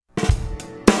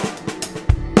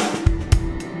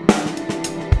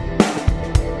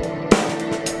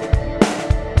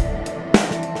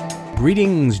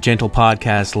Greetings, gentle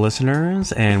podcast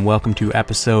listeners, and welcome to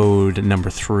episode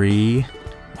number 3.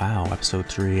 Wow, episode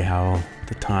 3, how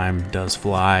the time does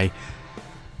fly.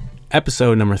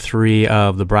 Episode number 3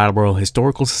 of the Brattleboro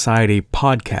Historical Society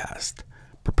podcast,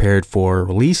 prepared for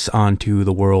release onto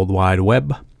the World Wide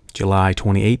Web, July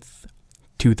 28th,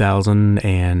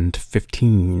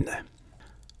 2015.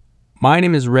 My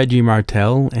name is Reggie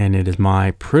Martel, and it is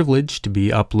my privilege to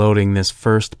be uploading this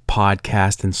first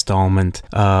podcast installment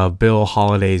of Bill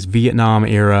Holliday's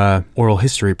Vietnam-era oral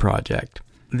history project.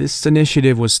 This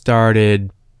initiative was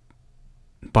started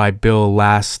by Bill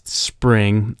last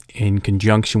spring in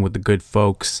conjunction with the good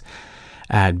folks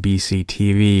at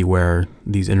BCTV, where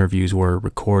these interviews were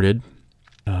recorded.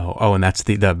 And that's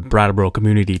the Brattleboro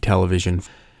Community Television.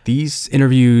 These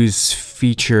interviews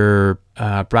feature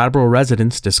Brattleboro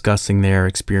residents discussing their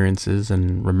experiences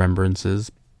and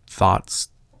remembrances, thoughts,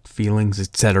 feelings,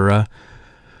 etc.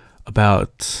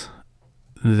 about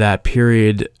that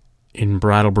period in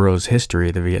Brattleboro's history,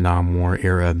 the Vietnam War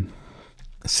era,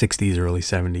 60s, early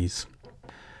 70s.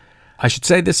 I should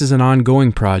say this is an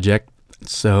ongoing project,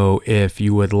 so if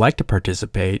you would like to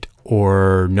participate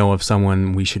or know of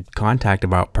someone we should contact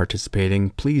about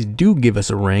participating, please do give us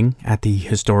a ring at the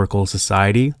Historical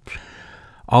Society.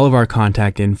 All of our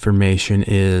contact information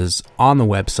is on the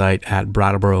website at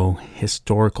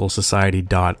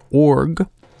brattleborohistoricalsociety.org,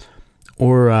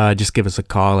 or just give us a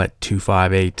call at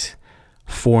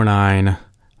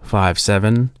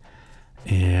 258-4957.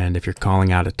 And if you're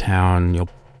calling out of town, you'll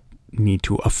need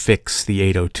to affix the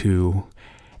 802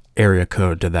 area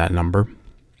code to that number.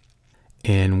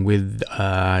 And with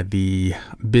the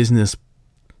business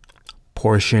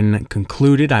portion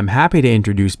concluded, I'm happy to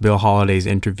introduce Bill Holliday's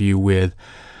interview with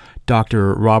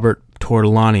Dr. Robert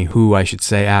Tortolani, who I should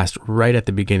say asked right at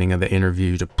the beginning of the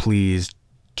interview to please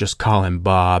just call him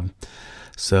Bob.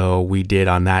 So we did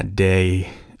on that day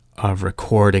of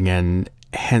recording, and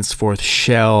henceforth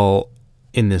shall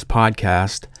in this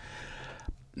podcast.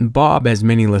 Bob, as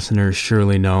many listeners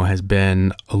surely know, has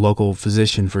been a local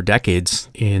physician for decades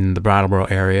in the Brattleboro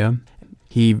area.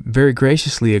 He very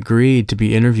graciously agreed to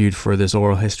be interviewed for this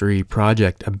oral history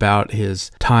project about his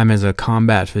time as a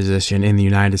combat physician in the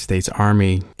United States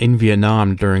Army in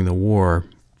Vietnam during the war,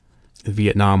 the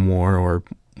Vietnam War, or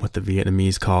what the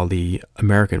Vietnamese call the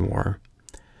American War.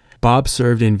 Bob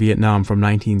served in Vietnam from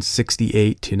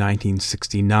 1968 to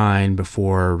 1969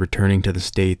 before returning to the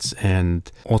States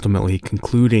and ultimately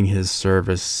concluding his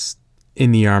service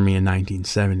in the Army in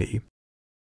 1970.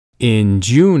 In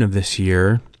June of this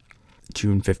year,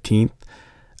 June 15th,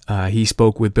 he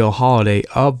spoke with Bill Holliday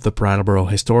of the Brattleboro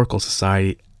Historical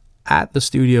Society at the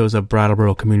studios of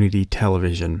Brattleboro Community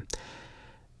Television.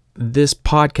 This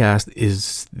podcast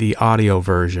is the audio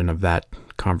version of that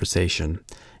conversation,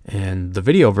 and the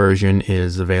video version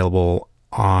is available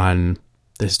on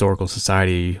the Historical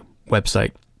Society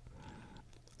website.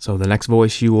 So the next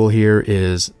voice you will hear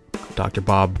is Dr.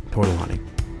 Bob Tortolani.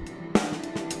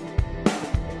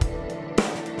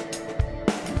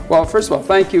 Well, first of all,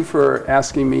 thank you for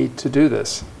asking me to do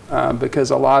this,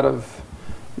 because a lot of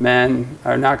men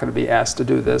are not going to be asked to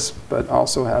do this, but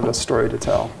also have a story to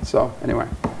tell. So anyway,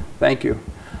 thank you.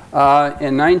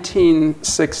 In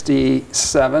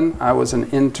 1967, I was an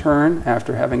intern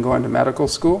after having gone to medical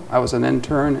school. I was an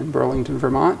intern in Burlington,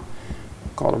 Vermont,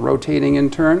 called a rotating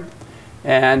intern.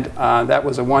 And that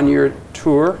was a one-year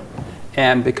tour.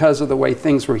 And because of the way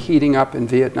things were heating up in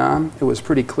Vietnam, it was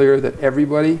pretty clear that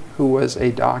everybody who was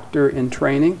a doctor in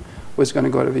training was going to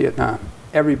go to Vietnam.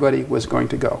 Everybody was going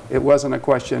to go. It wasn't a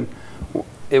question,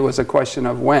 it was a question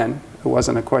of when. It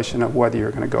wasn't a question of whether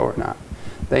you're going to go or not.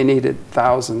 They needed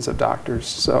thousands of doctors.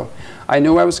 So I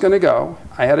knew I was going to go.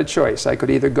 I had a choice. I could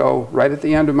either go right at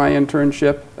the end of my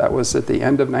internship, that was at the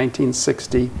end of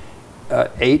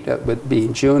 1968, that would be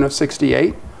June of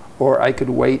 68, or I could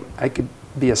wait. I could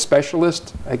be a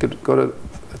specialist. I could go to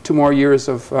 2 more years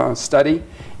of study,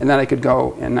 and then I could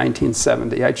go in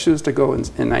 1970. I choose to go in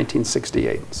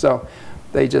 1968. So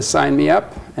they just signed me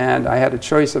up, and I had a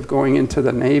choice of going into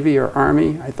the Navy or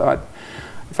Army. I thought,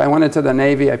 if I went into the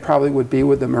Navy, I probably would be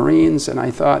with the Marines, and I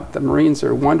thought the Marines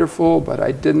are wonderful, but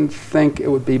I didn't think it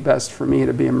would be best for me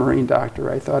to be a Marine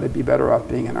doctor. I thought I'd be better off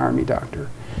being an Army doctor.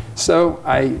 So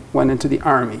I went into the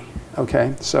Army,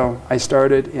 okay? So I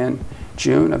started in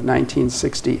June of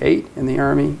 1968 in the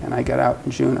Army, and I got out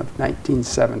in June of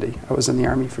 1970. I was in the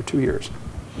Army for 2 years.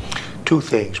 2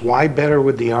 things. Why better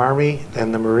with the Army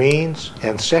than the Marines?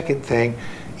 And second thing,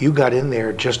 you got in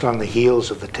there just on the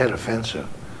heels of the Tet Offensive.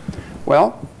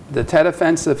 Well, the Tet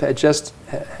Offensive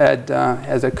had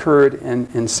occurred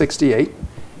in 68,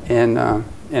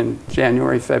 in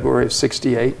January, February of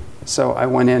 68. So I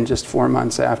went in just 4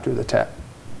 months after the TET.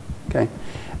 Okay,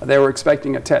 they were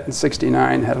expecting a TET in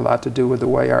 '69. Had a lot to do with the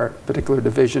way our particular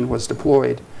division was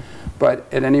deployed. But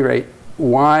at any rate,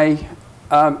 why?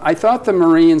 I thought the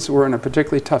Marines were in a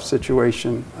particularly tough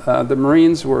situation. The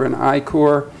Marines were an I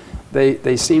Corps.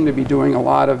 They seemed to be doing a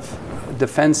lot of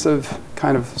defensive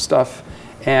kind of stuff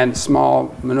and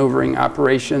small maneuvering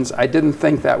operations. I didn't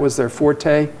think that was their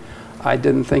forte. I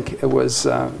didn't think it was,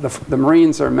 the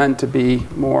Marines are meant to be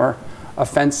more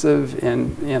offensive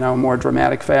in, more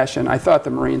dramatic fashion. I thought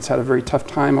the Marines had a very tough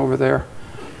time over there.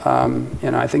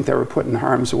 I think they were put in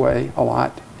harm's way a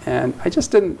lot. And I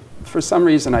just didn't, for some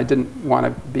reason, I didn't want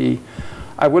to be,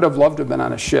 I would have loved to have been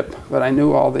on a ship, but I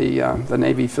knew all the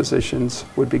Navy physicians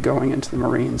would be going into the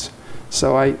Marines.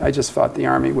 So I just thought the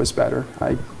Army was better.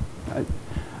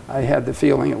 I had the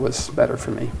feeling it was better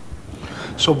for me.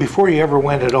 So before you ever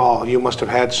went at all, you must have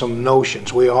had some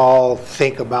notions. We all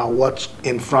think about what's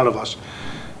in front of us.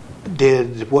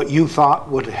 Did what you thought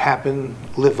would happen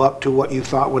live up to what you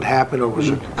thought would happen, or was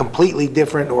it completely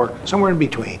different, or somewhere in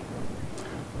between?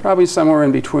 Probably somewhere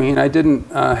in between. I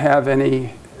didn't have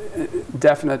any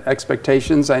definite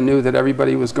expectations. I knew that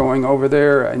everybody was going over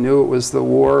there. I knew it was the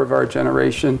war of our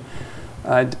generation.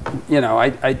 I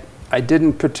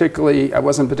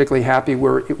wasn't particularly happy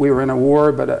we were in a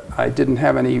war, but I didn't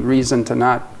have any reason to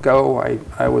not go.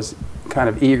 I was kind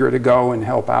of eager to go and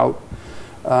help out.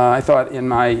 I thought in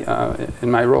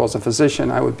my role as a physician,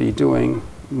 I would be doing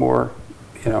more,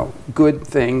 good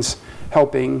things,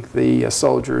 helping the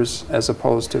soldiers as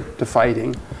opposed to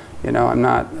fighting. I'm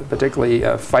not particularly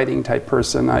a fighting type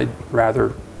person. I'd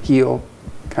rather heal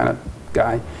kind of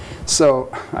guy.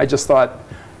 So I just thought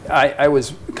I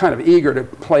was kind of eager to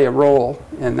play a role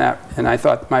in that, and I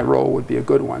thought my role would be a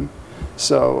good one.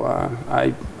 So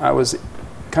I was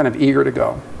kind of eager to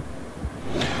go.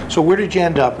 So where did you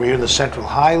end up? Were you in the Central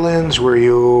Highlands? Were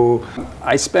you?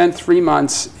 I spent 3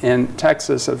 months in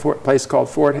Texas at a place called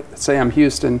Fort Sam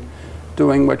Houston,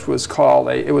 doing which was called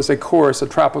it was a course, a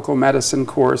tropical medicine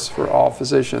course for all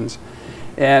physicians.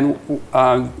 And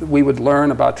we would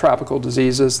learn about tropical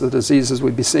diseases, the diseases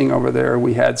we'd be seeing over there.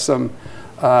 We had some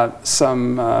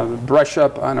brush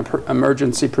up on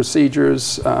emergency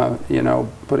procedures,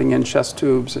 putting in chest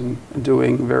tubes and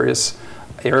doing various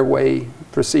airway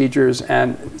procedures,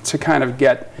 and to kind of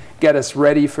get us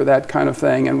ready for that kind of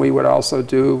thing. And we would also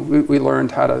we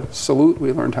learned how to salute,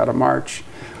 we learned how to march,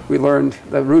 we learned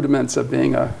the rudiments of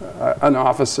being an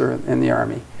officer in the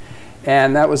Army.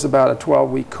 And that was about a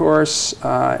 12-week course,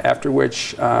 after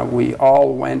which we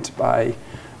all went by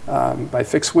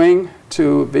fixed wing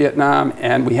to Vietnam,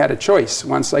 and we had a choice.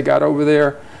 Once I got over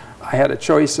there, I had a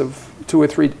choice of 2 or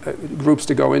 3 groups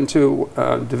to go into,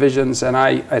 divisions, and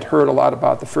I'd heard a lot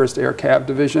about the 1st Air Cav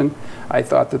Division. I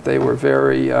thought that they were a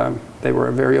very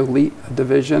elite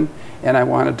division, and I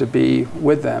wanted to be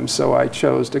with them, so I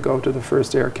chose to go to the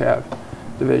 1st Air Cav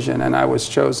Division, and I was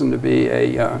chosen to be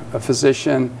a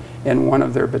physician in one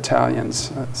of their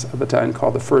battalions, a battalion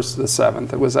called the 1st to the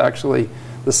 7th. It was actually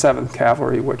the 7th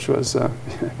Cavalry, which was, we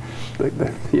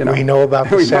know about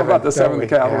the 7th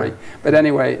Cavalry. Yeah. But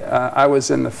anyway, I was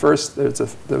in the 1st,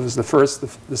 there was the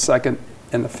 1st, the 2nd,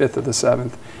 and the 5th of the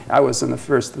 7th. I was in the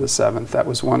 1st of the 7th. That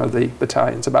was one of the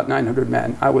battalions, about 900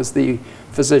 men. I was the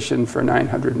physician for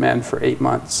 900 men for 8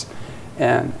 months.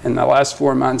 And in the last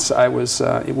 4 months, I was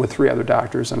with 3 other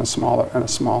doctors in a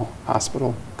small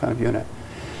hospital kind of unit.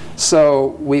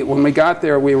 So when we got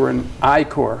there, we were in I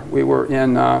Corps. We were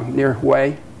in near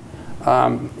Hue,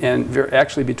 and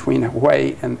actually between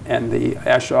Hue and the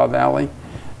Ashaw Valley,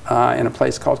 in a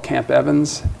place called Camp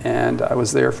Evans. And I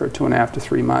was there for 2.5 to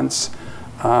 3 months.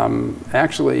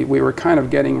 Actually, we were kind of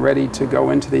getting ready to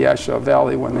go into the Ashaw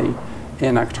Valley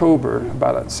in October,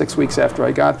 about 6 weeks after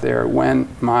I got there, when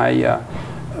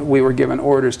we were given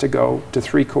orders to go to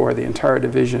 3 Corps. The entire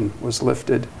division was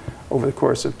lifted over the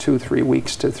course of 2-3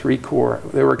 weeks to 3 Corps.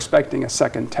 They were expecting a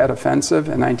second Tet offensive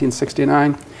in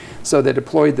 1969, so they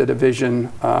deployed the division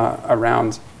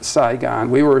around Saigon.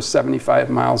 We were 75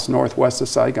 miles northwest of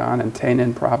Saigon in Tay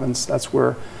Ninh province. That's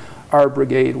where our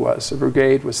brigade was. The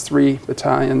brigade was 3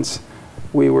 battalions.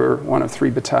 We were one of 3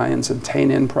 battalions in Tay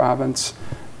Ninh province.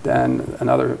 Then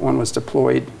another one was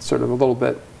deployed sort of a little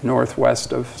bit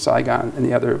northwest of Saigon, and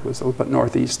the other was a little bit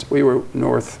northeast. We were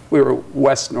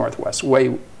west-northwest,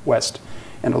 way west,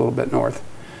 and a little bit north.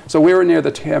 So we were near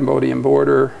the Cambodian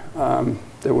border.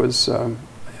 There was,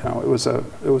 it was a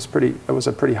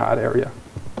pretty hot area.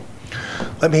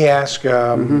 Let me ask,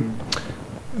 were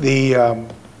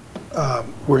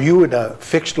you in a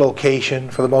fixed location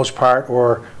for the most part,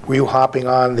 or were you hopping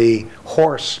on the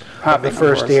horse of the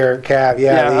 1st Air Cav?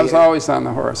 Yeah, I was always on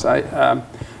the horse.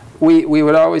 We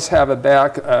would always have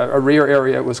a rear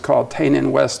area. It was called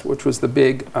Tainin West, which was the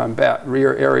big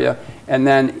rear area, and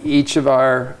then each of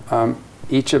our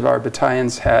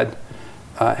battalions had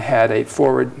a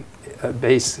forward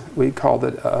base. We called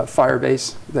it a fire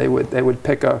base. They would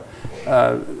pick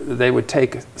they would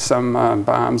take some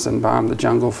bombs and bomb the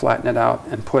jungle, flatten it out,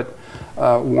 and put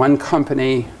one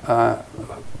company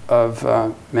of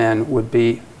men would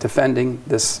be defending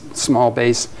this small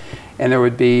base, and there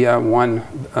would be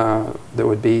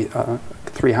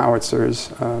three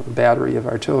howitzers, a battery of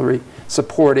artillery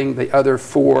supporting the other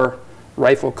 4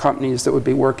 rifle companies that would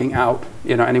be working out,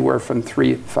 anywhere from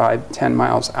 3, 5, 10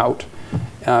 miles out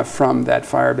from that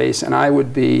fire base. And I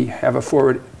would have a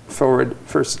forward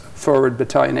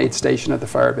battalion aid station at the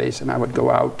fire base, and I would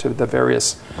go out to the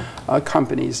various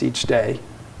companies each day.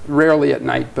 Rarely at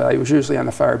night, but I was usually on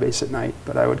the fire base at night.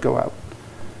 But I would go out,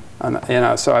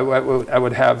 so I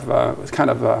would have kind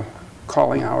of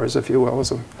calling hours, if you will,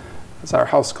 as our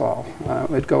house call.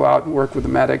 We'd go out and work with the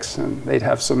medics, and they'd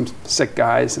have some sick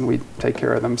guys, and we'd take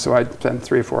care of them. So I'd spend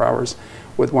 3 or 4 hours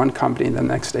with one company, and the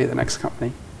next day the next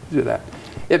company. Do that.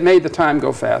 It made the time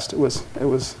go fast. It was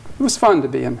fun to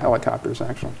be in helicopters,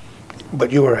 actually.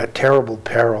 But you were at terrible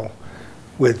peril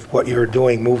with what you were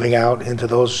doing, moving out into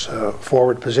those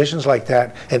forward positions like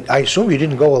that. And I assume you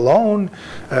didn't go alone.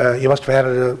 You must have had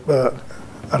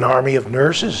an army of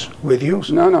nurses with you.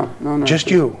 No nurses. Just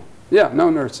you? Yeah, no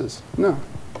nurses. No.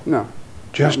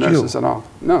 Just no nurses at all.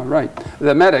 No, right.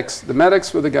 The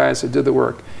medics were the guys who did the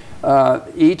work.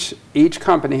 Each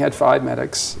company had 5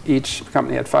 medics. Each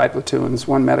company had 5 platoons,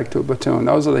 1 medic to a platoon.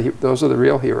 Those are the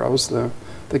real heroes. The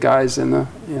guys in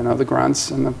the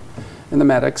grunts and the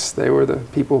medics. They were the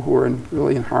people who were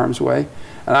really in harm's way,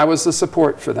 and I was the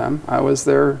support for them. I was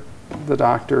the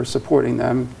doctor supporting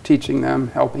them, teaching them,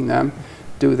 helping them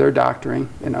do their doctoring.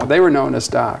 They were known as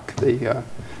doc. The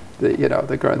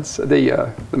grunts,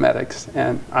 the medics,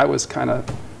 and I was kind of.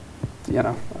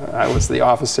 I was the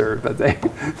officer, but they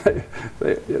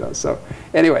so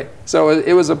anyway, so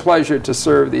it was a pleasure to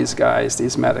serve these guys,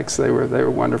 these medics. They were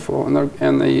wonderful,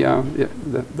 and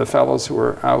the fellows who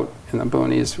were out in the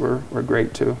boonies were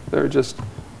great too. They were just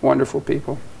wonderful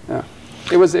people. Yeah,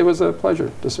 it was a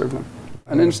pleasure to serve them.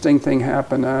 An interesting thing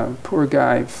happened. A poor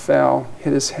guy fell,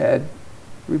 hit his head.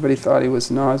 Everybody thought he was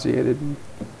nauseated, and,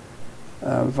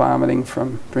 vomiting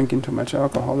from drinking too much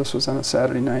alcohol. This was on a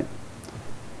Saturday night.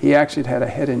 He actually had a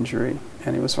head injury,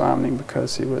 and he was vomiting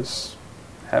because his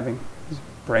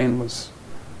brain was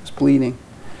bleeding.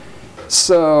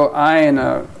 So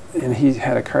and he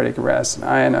had a cardiac arrest,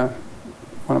 and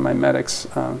one of my medics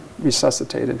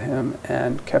resuscitated him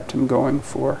and kept him going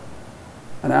for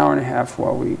an hour and a half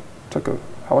while we took a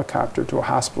helicopter to a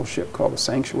hospital ship called the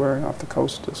Sanctuary off the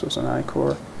coast. This was an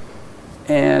I-Corps.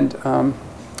 And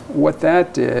what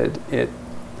that did,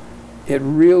 it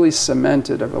really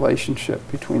cemented a relationship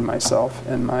between myself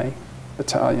and my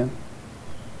battalion.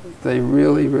 They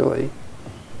really, really,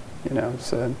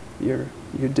 said, you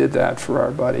did that for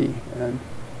our buddy, and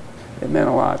it meant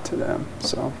a lot to them.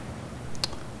 So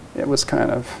it was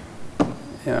kind of,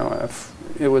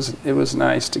 it was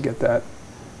nice to get that.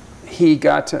 He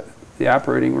got to the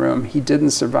operating room. He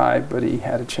didn't survive, but he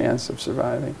had a chance of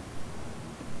surviving.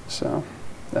 So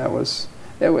that was.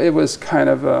 It was kind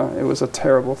of it was a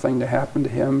terrible thing to happen to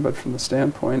him, but from the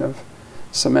standpoint of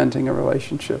cementing a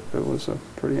relationship, it was a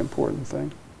pretty important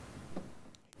thing.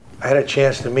 I had a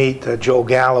chance to meet Joe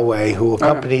Galloway, who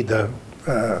accompanied the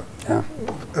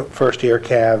First Air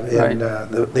Cav in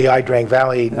the Idrang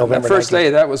Valley, November. The first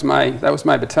day, that was my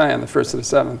battalion, the 1st to the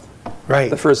 7th. Right.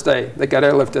 The first day, they got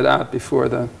airlifted out before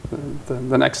the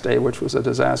next day, which was a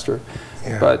disaster.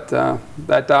 Yeah. But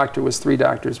that doctor was 3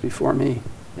 doctors before me.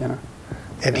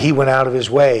 And he went out of his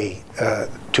way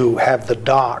to have the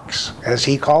docs, as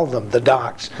he called them, the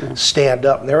docs, stand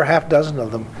up. And there were half dozen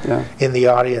of them in the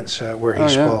audience where he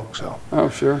spoke. So. Oh,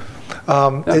 sure.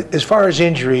 As far as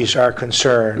injuries are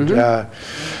concerned, Linda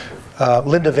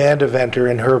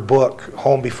Vandeventer in her book,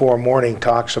 Home Before Morning,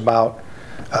 talks about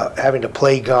having to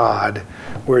play God,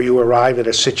 where you arrive at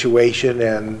a situation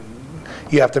and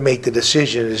you have to make the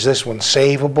decision, is this one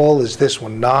savable, is this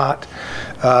one not?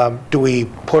 Do we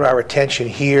put our attention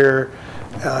here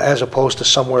as opposed to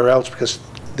somewhere else because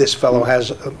this fellow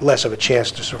has less of a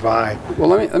chance to survive? Well,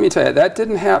 let me tell you, that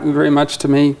didn't happen very much to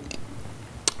me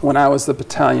when I was the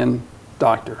battalion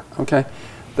doctor, okay?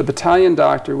 The battalion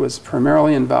doctor was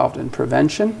primarily involved in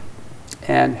prevention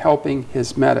and helping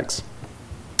his medics.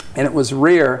 And it was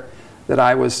rare that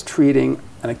I was treating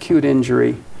an acute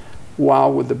injury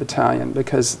while with the battalion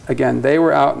because, again, they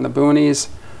were out in the boonies.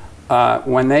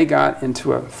 When they got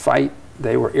into a fight,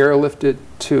 they were airlifted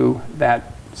to that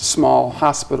small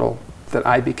hospital that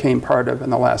I became part of in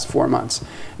the last 4 months.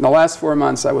 In the last 4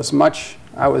 months, I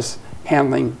was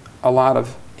handling a lot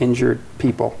of injured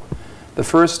people. The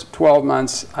first 12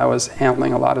 months, I was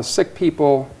handling a lot of sick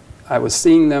people. I was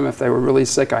seeing them. If they were really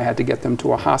sick, I had to get them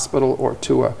to a hospital or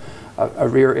to a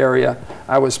rear area.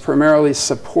 I was primarily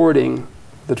supporting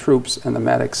the troops and the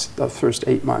medics the first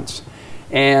 8 months.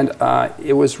 And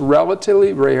it was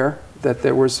relatively rare that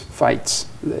there was fights.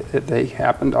 They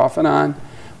happened off and on,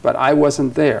 but I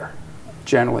wasn't there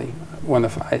generally when the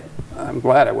fight. I'm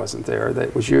glad I wasn't there.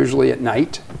 That was usually at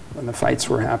night when the fights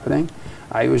were happening.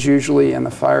 I was usually in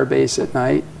the fire base at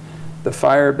night. The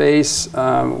fire base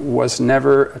was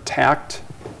never attacked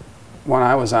when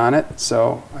I was on it,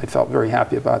 so I felt very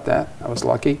happy about that. I was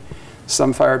lucky.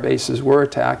 Some fire bases were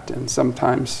attacked, and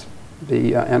sometimes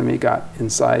the enemy got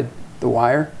inside the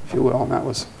wire, if you will, and that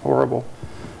was horrible.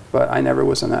 But I never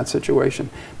was in that situation.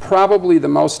 Probably the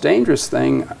most dangerous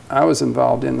thing I was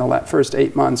involved in the first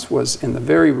 8 months was in the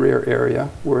very rear area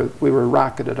where we were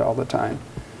rocketed all the time.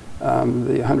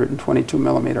 The 122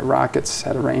 millimeter rockets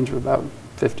had a range of about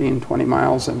 15, 20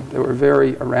 miles, and they were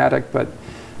very erratic, but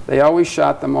they always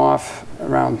shot them off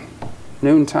around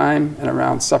noontime and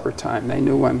around supper time. They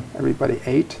knew when everybody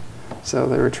ate, so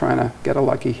they were trying to get a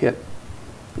lucky hit.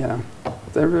 You know,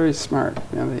 they're very smart.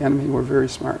 You know, the enemy were very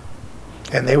smart.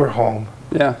 And they were home.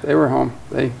 Yeah, they were home.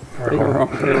 They were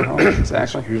home. They were home,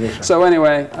 exactly. So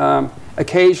anyway,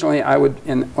 occasionally I would,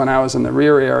 when I was in the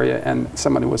rear area and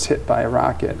somebody was hit by a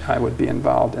rocket, I would be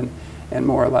involved in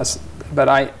more or less. But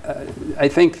I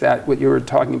think that what you were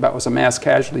talking about was a mass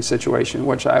casualty situation,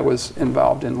 which I was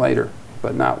involved in later,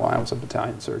 but not while I was a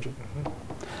battalion surgeon.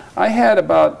 I had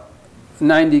about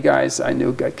 90 guys I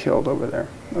knew got killed over there.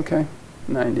 Okay,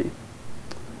 90.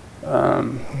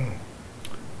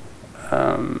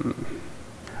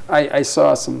 I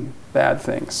saw some bad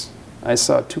things. I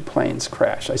saw 2 planes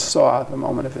crash. I saw the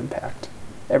moment of impact.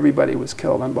 Everybody was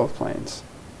killed on both planes.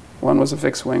 One was a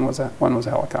fixed wing, one was a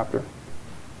helicopter.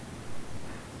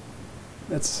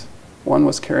 One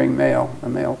was carrying mail. A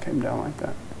mail came down like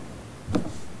that.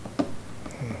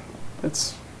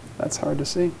 That's hard to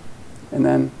see. And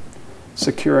then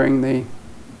securing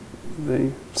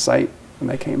the site when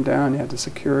they came down, you had to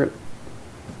secure it.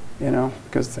 You know,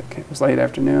 because it was late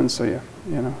afternoon, so you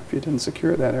know, if you didn't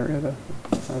secure that area, the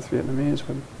North Vietnamese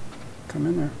would come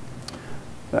in there.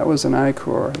 That was an I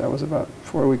Corps. That was about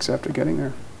 4 weeks after getting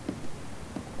there.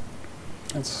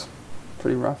 That's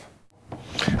pretty rough.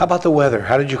 How about the weather?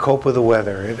 How did you cope with the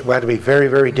weather? It had to be very,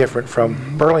 very different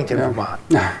from Burlington, Vermont.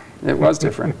 It was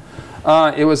different.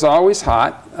 It was always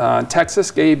hot.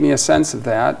 Texas gave me a sense of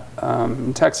that.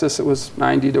 In Texas, it was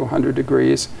 90 to 100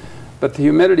 degrees. But the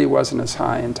humidity wasn't as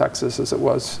high in Texas as it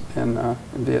was in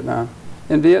Vietnam.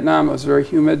 In Vietnam, it was very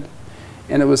humid,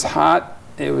 and it was hot.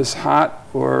 It was hot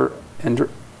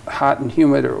and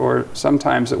humid, or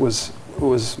sometimes it was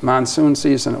monsoon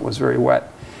season. It was very wet.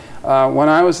 When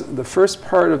I was the first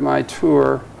part of my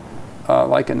tour,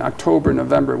 like in October,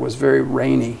 November, it was very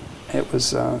rainy. It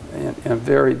was and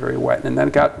very, very wet, and then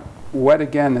it got wet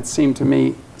again. It seemed to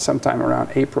me sometime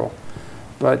around April.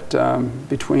 But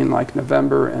between like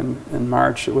November and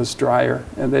March, it was drier.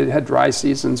 And they had dry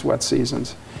seasons, wet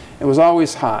seasons. It was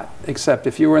always hot, except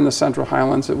if you were in the Central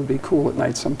Highlands, it would be cool at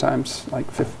night sometimes, like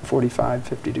 45,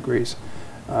 50 degrees.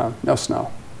 No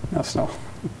snow, no snow,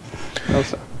 no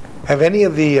snow. Have any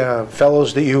of the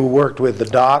fellows that you worked with, the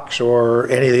docs, or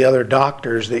any of the other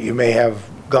doctors that you may have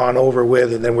gone over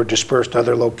with and then were dispersed to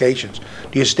other locations,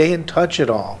 do you stay in touch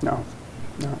at all? No,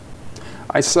 no.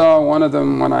 I saw one of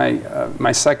them when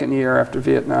my second year after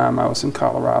Vietnam. I was in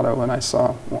Colorado, and I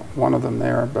saw one of them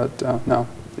there, but no,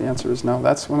 the answer is no.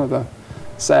 That's one of the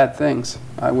sad things.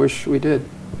 I wish we did,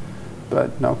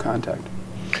 but no contact.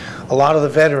 A lot of the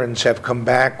veterans have come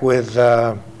back with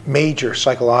major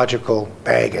psychological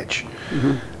baggage.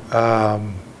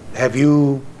 Mm-hmm. Have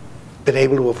you been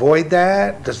able to avoid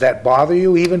that? Does that bother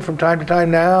you even from time to time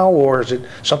now, or is it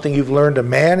something you've learned to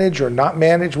manage or not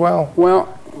manage well?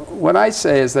 Well, what I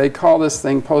say is they call this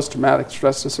thing post-traumatic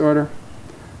stress disorder.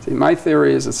 See, my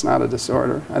theory is it's not a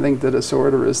disorder. I think the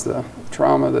disorder is the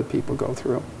trauma that people go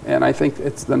through. And I think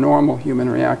it's the normal human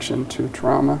reaction to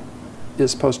trauma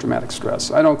is post-traumatic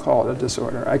stress. I don't call it a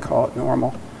disorder. I call it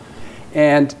normal.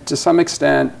 And to some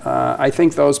extent, I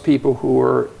think those people who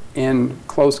were in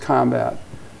close combat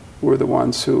were the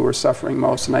ones who were suffering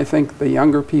most. And I think the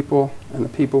younger people and the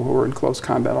people who were in close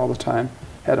combat all the time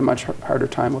had a much harder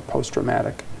time with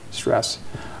post-traumatic stress.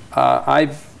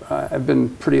 I've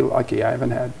been pretty lucky. I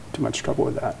haven't had too much trouble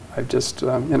with that. I've just,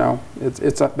 you know,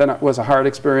 it was a hard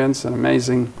experience, an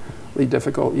amazingly particularly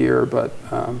difficult year, but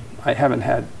I haven't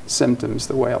had symptoms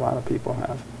the way a lot of people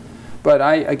have. But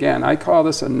I call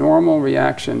this a normal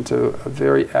reaction to a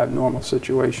very abnormal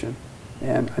situation,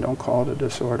 and I don't call it a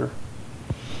disorder.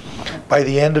 By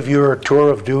the end of your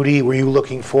tour of duty, were you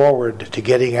looking forward to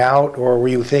getting out, or were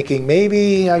you thinking,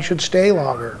 maybe I should stay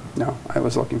longer? No, I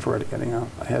was looking forward to getting out.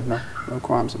 I had no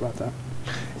qualms about that.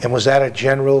 And was that a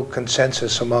general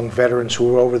consensus among veterans who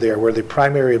were over there, where the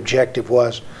primary objective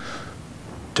was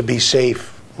to be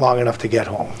safe long enough to get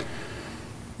home?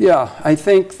 Yeah, I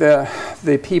think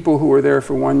the people who were there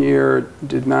for 1 year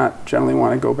did not generally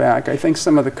want to go back. I think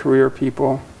some of the career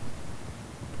people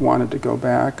wanted to go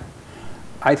back.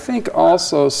 I think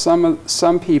also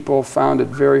some people found it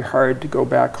very hard to go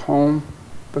back home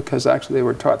because actually they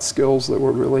were taught skills that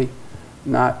were really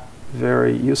not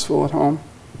very useful at home,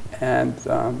 and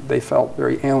they felt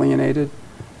very alienated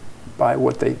by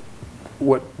what they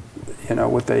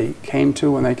came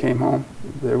to when they came home.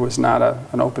 There was not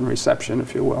an open reception,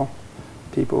 if you will.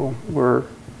 People were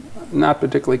not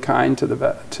particularly kind to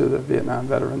the Vietnam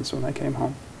veterans when they came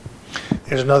home.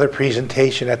 There's another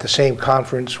presentation at the same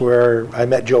conference where I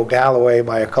met Joe Galloway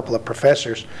by a couple of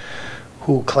professors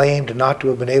who claimed not to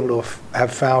have been able to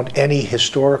have found any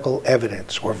historical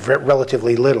evidence, or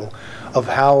relatively little, of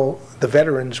how the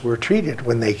veterans were treated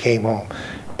when they came home.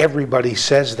 Everybody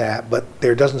says that, but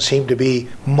there doesn't seem to be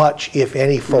much, if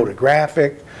any,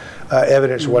 photographic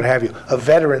evidence or what have you. A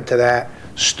veteran to that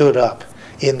stood up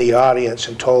in the audience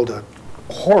and told a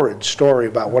horrid story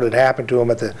about what had happened to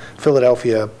him at the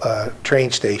Philadelphia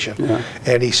train station. Yeah.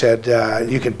 And he said,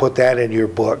 you can put that in your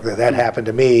book, that happened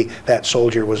to me, that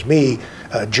soldier was me,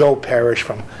 Joe Parrish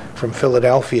from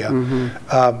Philadelphia.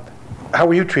 Mm-hmm. How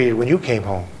were you treated when you came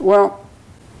home? Well,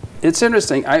 it's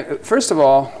interesting. First of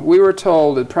all, we were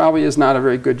told it probably is not a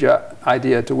very good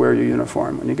idea to wear your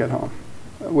uniform when you get home,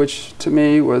 which to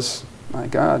me was, my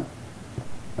God,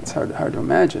 that's hard to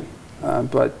imagine.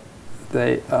 But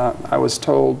I was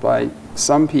told by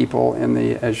some people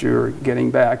as you were getting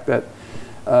back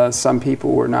that some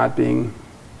people were not being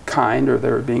kind, or they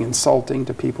were being insulting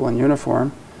to people in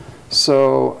uniform,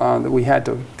 so that we had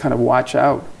to kind of watch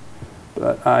out.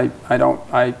 But I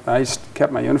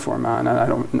kept my uniform on, and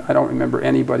I don't remember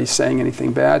anybody saying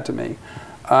anything bad to me.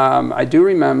 I do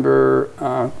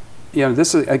remember,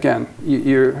 this is again,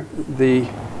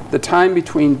 the time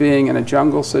between being in a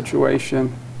jungle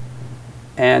situation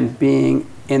and being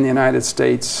in the United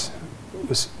States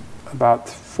was about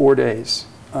 4 days,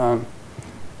 and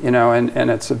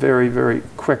it's a very, very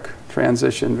quick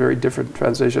transition, very different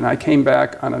transition. I came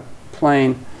back on a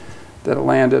plane that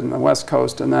landed on the West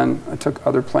Coast, and then I took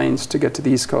other planes to get to the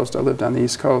East Coast. I lived on the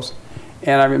East Coast,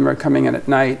 and I remember coming in at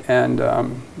night, and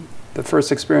the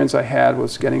first experience I had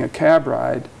was getting a cab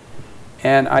ride,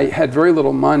 and I had very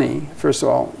little money. First of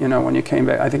all, when you came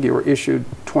back, I think you were issued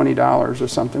 $20 or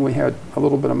something. We had a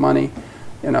little bit of money.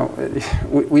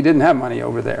 We didn't have money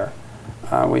over there.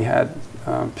 We had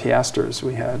piastres.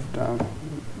 We had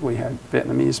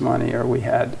Vietnamese money, or we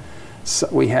had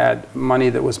money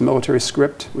that was military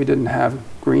script. We didn't have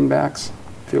greenbacks,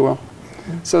 if you will.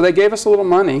 Mm-hmm. So they gave us a little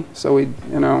money, so we,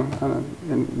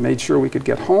 and made sure we could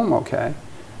get home okay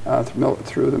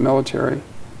through the military.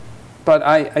 But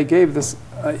I gave this,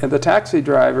 the taxi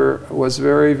driver was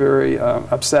very, very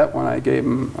upset when I gave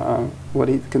him what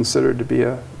he considered to be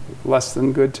a less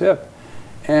than good tip.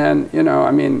 And,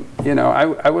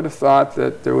 I would have thought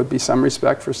that there would be some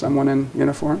respect for someone in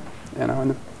uniform,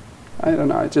 and I don't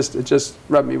know, it just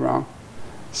rubbed me wrong.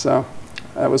 So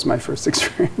that was my first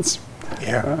experience.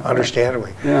 Yeah,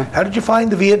 understandably. Yeah. How did you find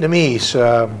the Vietnamese?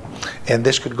 And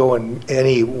this could go in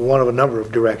any one of a number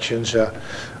of directions.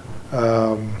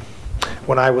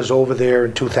 When I was over there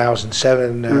in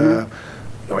 2007,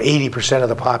 80% of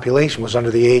the population was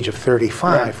under the age of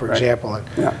 35, for example.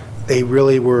 And they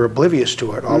really were oblivious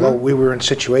to it, although we were in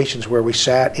situations where we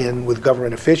sat in with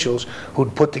government officials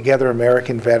who'd put together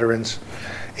American veterans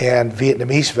and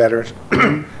Vietnamese veterans.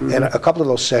 And a couple of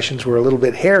those sessions were a little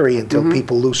bit hairy until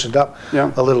people loosened up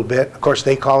a little bit. Of course,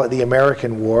 they call it the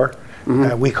American War.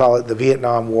 We call it the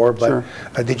Vietnam War, but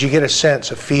did you get a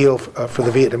sense, a feel for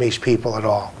the Vietnamese people at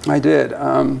all? I did.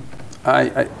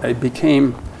 I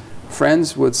became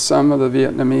friends with some of the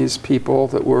Vietnamese people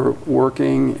that were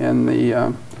working in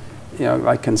the,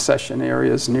 like concession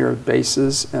areas near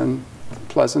bases and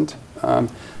Pleasant.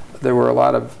 There were a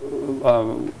lot of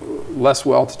less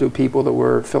well-to-do people that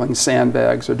were filling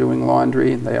sandbags or doing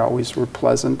laundry, and they always were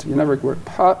pleasant. You never were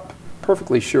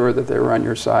perfectly sure that they were on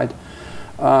your side.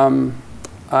 I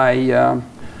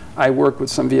worked with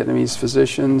some Vietnamese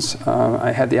physicians.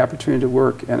 I had the opportunity to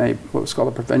work in what was called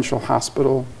a provincial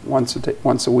hospital once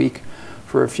a week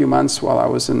for a few months while I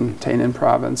was in Tainan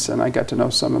province, and I got to know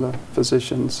some of the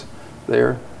physicians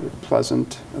there. They were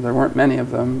pleasant. There weren't many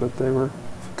of them, but they were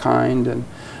kind, and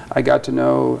I got to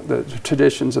know the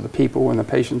traditions of the people. When the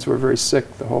patients were very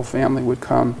sick, the whole family would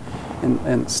come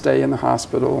and stay in the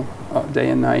hospital day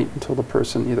and night until the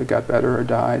person either got better or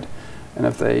died. And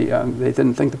if they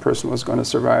didn't think the person was going to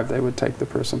survive, they would take the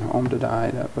person home to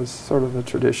die. That was sort of the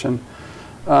tradition.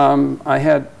 I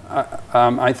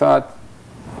thought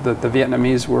that the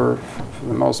Vietnamese were, for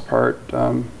the most part,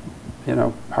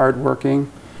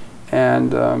 hardworking,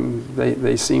 and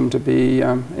they seemed to be,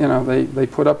 they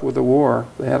put up with the war.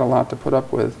 They had a lot to put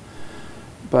up with,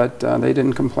 but they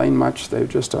didn't complain much. They were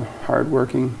just a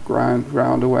hardworking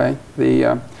ground away.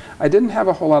 I didn't have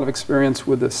a whole lot of experience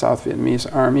with the South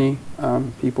Vietnamese Army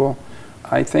people.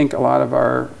 I think a lot of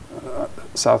our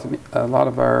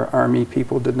Army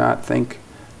people did not think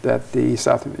that the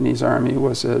South Vietnamese Army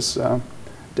was as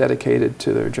dedicated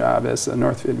to their job as the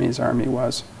North Vietnamese Army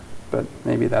was. But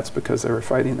maybe that's because they were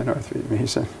fighting the North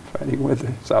Vietnamese and fighting with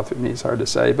the South Vietnamese, hard to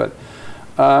say. But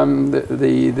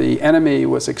the enemy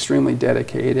was extremely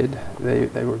dedicated.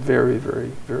 They were very,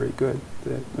 very, very good.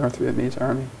 The North Vietnamese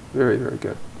Army, very, very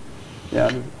good.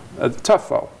 Yeah, a tough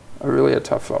foe, really a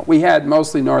tough foe. We had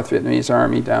mostly North Vietnamese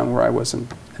Army down where I was in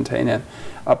Tay Ninh.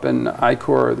 Up in I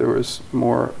Corps, there was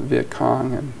more Viet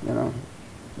Cong, and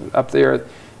up there,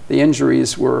 the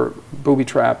injuries were booby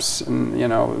traps, and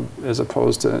as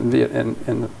opposed to in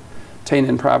the Tay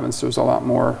Ninh province, there was a lot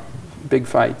more big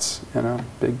fights,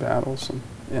 big battles,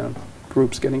 and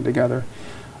groups getting together.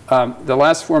 The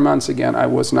last 4 months, again, I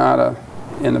was not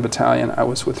in the battalion. I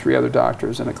was with 3 other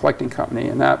doctors in a collecting company,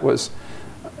 and that was,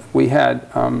 we had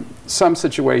some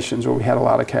situations where we had a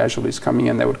lot of casualties coming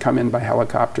in. They would come in by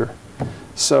helicopter.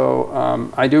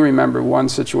 So I do remember one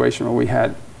situation where we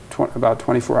had about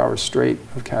 24 hours straight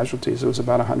of casualties. It was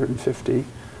about 150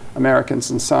 Americans,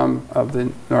 and some of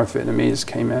the North Vietnamese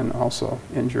came in also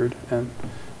injured, and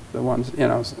the ones,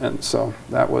 and so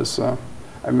that was, I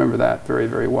remember that very,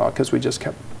 very well, because we just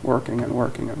kept working and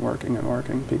working and working and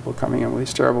working, people coming in with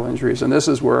these terrible injuries. And this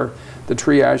is where the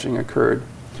triaging occurred.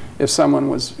 If someone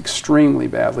was extremely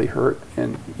badly hurt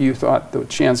and you thought the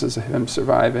chances of him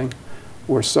surviving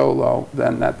were so low,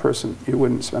 then that person, you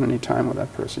wouldn't spend any time with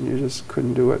that person. You just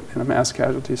couldn't do it in a mass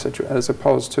casualty situation, as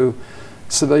opposed to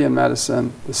civilian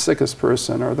medicine. The sickest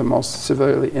person or the most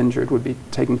severely injured would be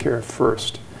taken care of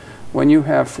first. When you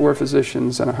have 4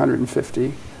 physicians and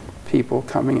 150 people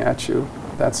coming at you,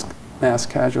 that's mass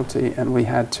casualty, and we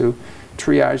had to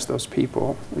triage those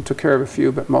people. We took care of a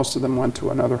few, but most of them went to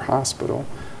another hospital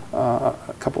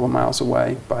a couple of miles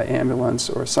away by ambulance,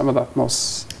 or some of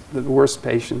the worst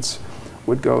patients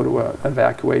would go to an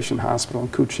evacuation hospital in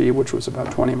Cu Chi, which was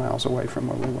about 20 miles away from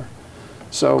where we were.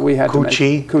 So we had Cu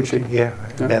Chi? Cu Chi. Yeah,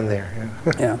 I've been there.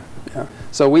 Yeah. Yeah.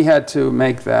 So we had to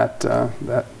make that,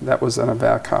 that was an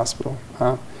evac hospital.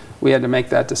 We had to make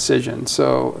that decision.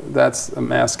 So that's a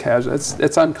mass casualty.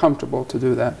 It's uncomfortable to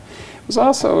do that. It was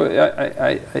also,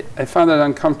 I found it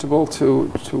uncomfortable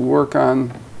to work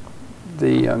on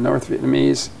the North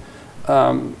Vietnamese.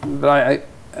 But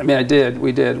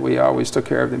we did. We always took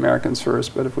care of the Americans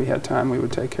first, but if we had time, we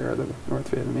would take care of the North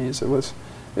Vietnamese.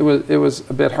 It was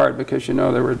a bit hard because, they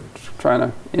were trying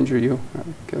to injure you,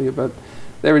 kill you, but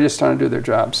they were just trying to do their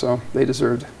job, so they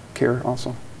deserved care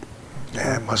also.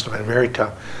 Yeah, it must have been very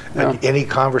tough. Yeah. Any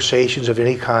conversations of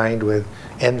any kind with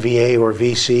NVA or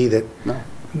VC that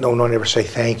no one ever say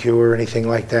thank you or anything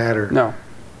like that? Or No.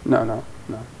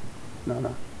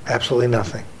 Absolutely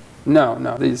nothing.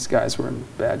 No. These guys were in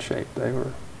bad shape. They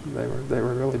were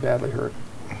really badly hurt.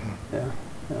 Mm-hmm.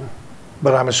 Yeah.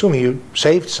 But I'm assuming you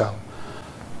saved some.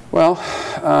 Well,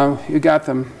 you got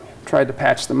them, tried to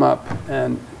patch them up,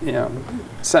 and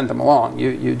sent them along.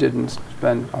 You didn't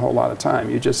spend a whole lot of time.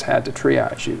 You just had to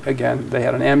triage. Again, they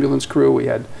had an ambulance crew. We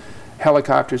had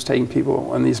helicopters taking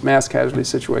people in these mass casualty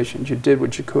situations. You did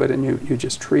what you could, and you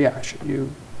just triage.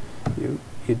 You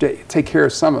take care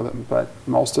of some of them, but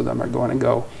most of them are going to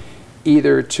go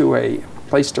either to a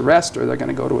place to rest, or they're going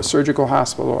to go to a surgical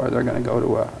hospital, or they're going to go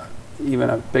to even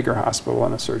a bigger hospital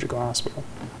and a surgical hospital.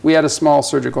 We had a small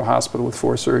surgical hospital with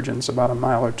 4 surgeons about a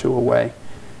mile or 2 away,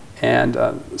 and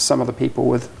some of the people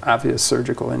with obvious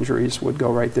surgical injuries would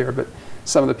go right there, but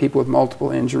some of the people with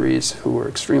multiple injuries who were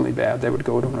extremely bad, they would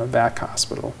go to an evac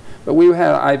hospital. But we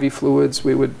had IV fluids.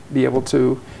 We would be able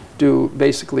to do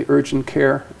basically urgent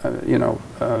care,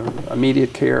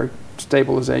 immediate care,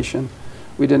 stabilization.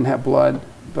 We didn't have blood,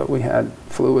 but we had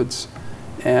fluids,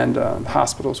 and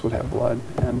hospitals would have blood,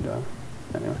 and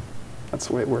anyway, that's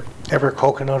the way it worked. Ever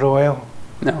coconut oil?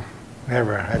 No.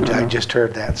 Never. I just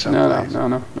heard that someplace.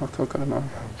 No coconut oil.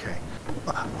 Okay.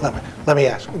 Let me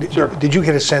ask. Sure. Did you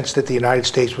get a sense that the United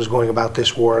States was going about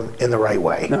this war in the right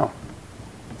way? No,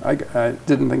 I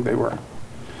didn't think they were.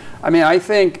 I mean, I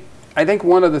think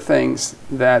one of the things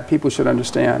that people should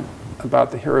understand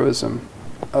about the heroism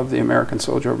of the American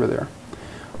soldier over there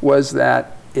was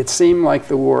that it seemed like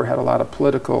the war had a lot of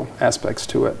political aspects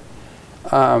to it.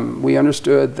 We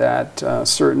understood that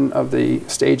certain of the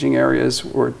staging areas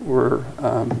were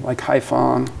like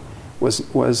Haiphong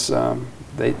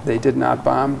they did not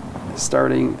bomb.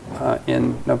 Starting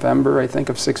in November, I think,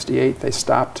 of '68, they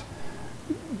stopped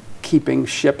keeping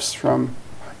ships from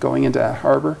going into that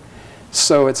harbor.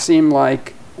 So it seemed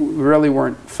like we really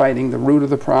weren't fighting the root of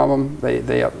the problem.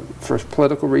 They for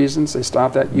political reasons, they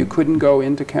stopped that. You couldn't go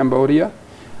into Cambodia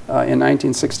in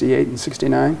 1968 and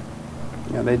 '69.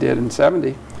 You know, they did in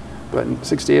 '70, but in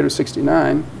 '68 or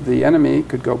 '69, the enemy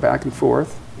could go back and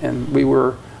forth, and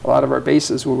a lot of our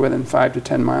bases were within 5 to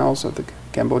 10 miles of the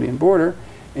Cambodian border,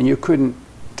 and you couldn't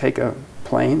take a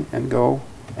plane and go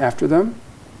after them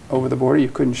over the border. You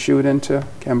couldn't shoot into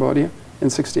Cambodia in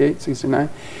 '68, '69.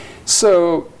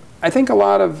 So I think a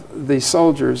lot of the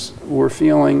soldiers were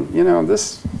feeling, you know,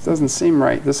 this doesn't seem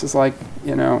right. This is like,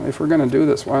 you know, if we're going to do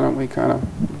this, why don't we kind of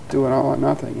do it all or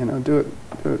nothing, you know, do it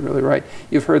really right.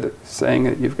 You've heard the saying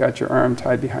that you've got your arm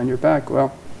tied behind your back.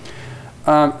 Well,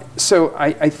 so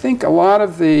I think a lot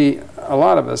of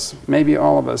us, maybe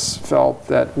all of us, felt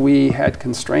that we had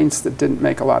constraints that didn't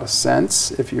make a lot of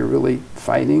sense if you're really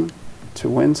fighting to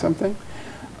win something.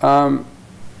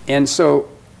 And so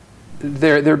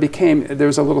there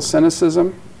was a little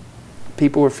cynicism.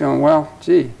 People were feeling, well,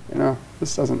 gee, you know,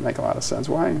 this doesn't make a lot of sense.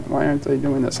 Why aren't they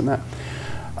doing this and that?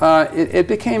 It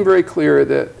became very clear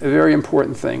that a very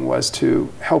important thing was to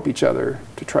help each other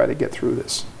to try to get through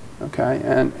this. Okay,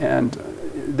 and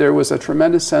there was a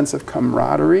tremendous sense of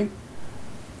camaraderie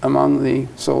among the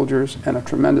soldiers and a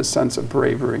tremendous sense of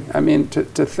bravery. I mean,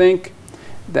 to think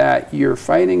that you're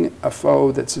fighting a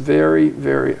foe that's very,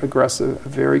 very aggressive, a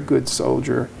very good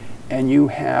soldier, and you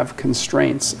have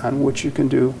constraints on what you can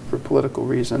do for political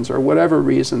reasons or whatever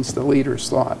reasons the leaders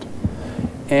thought.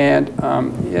 And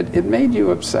it made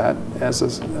you upset, I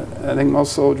think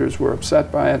most soldiers were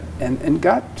upset by it, and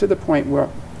got to the point where,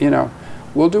 you know,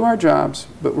 we'll do our jobs,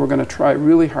 but we're going to try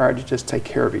really hard to just take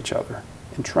care of each other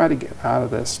and try to get out of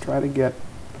this, try to get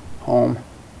home.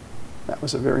 That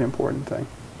was a very important thing.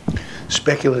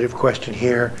 Speculative question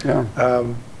here.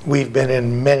 Yeah. We've been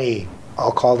in many,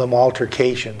 I'll call them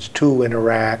altercations, 2 in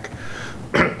Iraq,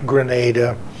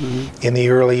 Grenada in the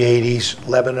early 80s,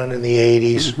 Lebanon in the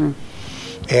 80s,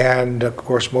 and of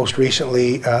course most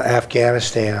recently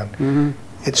Afghanistan.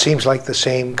 It seems like the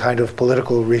same kind of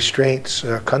political constraints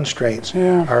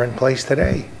are in place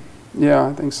today. Yeah,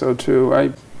 I think so too.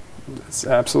 It's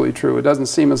absolutely true. It doesn't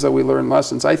seem as though we learn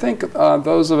lessons. I think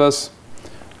those of us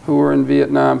who were in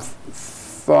Vietnam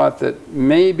thought that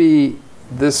maybe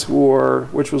this war,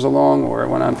 which was a long war, it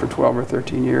went on for 12 or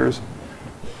 13 years,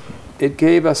 it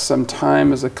gave us some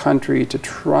time as a country to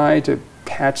try to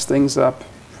patch things up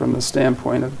from the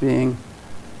standpoint of being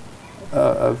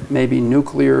of maybe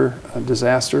nuclear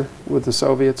disaster with the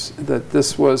Soviets, that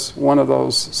this was one of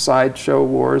those sideshow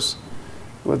wars.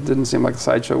 Well, it didn't seem like a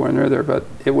sideshow when we were there, but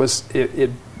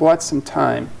it bought some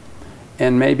time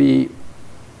and maybe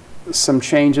some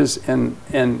changes in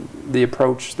the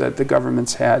approach that the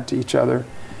governments had to each other.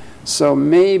 So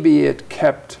maybe it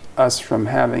kept us from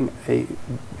having a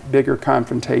bigger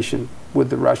confrontation with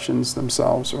the Russians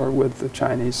themselves or with the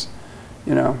Chinese.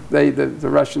 You know, the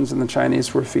Russians and the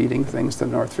Chinese were feeding things to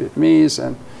the North Vietnamese,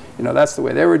 and you know that's the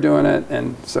way they were doing it,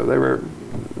 and so they were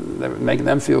making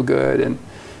them feel good, and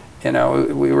you know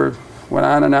went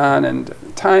on, and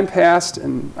time passed,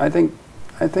 and I think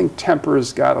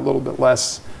tempers got a little bit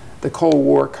less. The Cold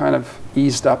War kind of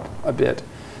eased up a bit,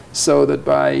 so that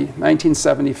by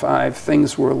 1975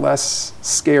 things were less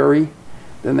scary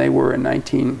than they were in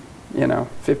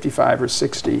 1955 or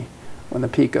 60, when the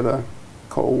peak of the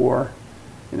Cold War.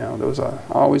 You know, there was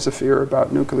always a fear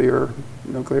about nuclear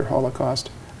holocaust.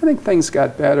 I think things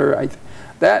got better.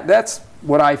 That's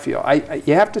what I feel.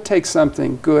 You have to take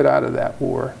something good out of that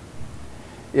war.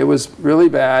 It was really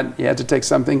bad. You had to take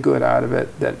something good out of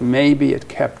it, that maybe it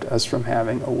kept us from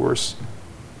having a worse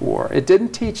war. It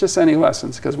didn't teach us any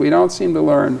lessons because we don't seem to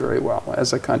learn very well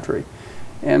as a country.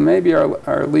 And maybe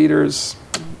our leaders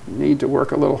need to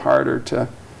work a little harder to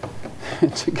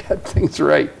get things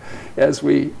right as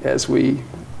we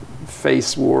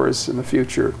face wars in the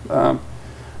future.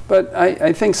 But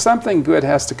I think something good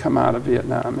has to come out of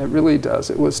Vietnam. It really does.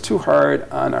 It was too hard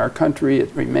on our country.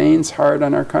 It remains hard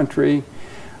on our country.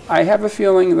 I have a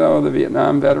feeling, though, the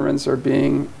Vietnam veterans are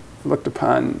being looked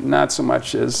upon not so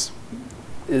much as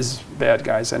bad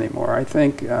guys anymore. I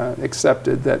think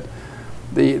accepted that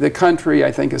the country,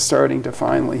 I think, is starting to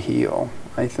finally heal.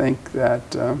 I think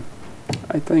that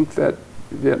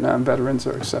Vietnam veterans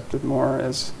are accepted more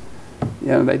as,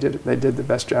 they did the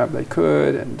best job they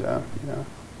could, and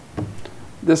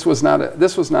this was not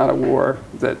a war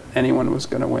that anyone was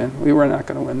going to win. We were not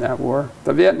going to win that war.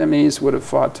 The Vietnamese would have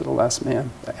fought to the last man.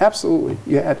 Absolutely,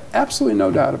 you had absolutely no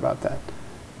doubt about that.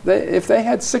 If they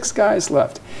had 6 guys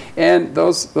left, and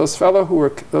those fellows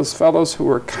who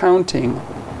were counting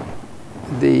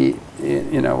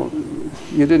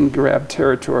you didn't grab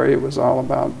territory. It was all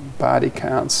about body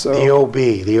counts. So the OB,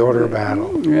 the order of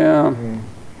battle. Yeah.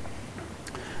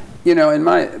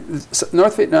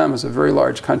 North Vietnam was a very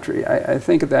large country. I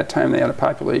think at that time they had a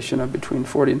population of between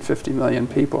 40 and 50 million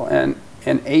people, and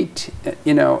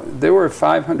there were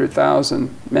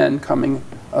 500,000 men coming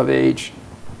of age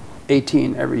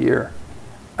 18 every year.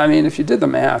 I mean, if you did the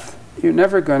math, you're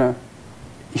never gonna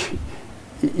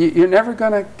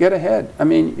get ahead. I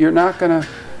mean, you're not gonna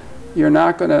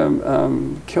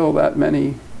kill that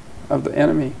many of the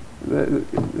enemy.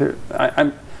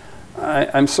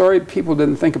 I'm sorry people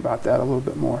didn't think about that a little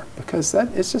bit more, because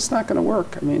it's just not going to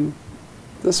work. I mean,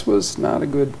 this was not a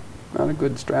good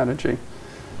strategy.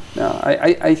 Now,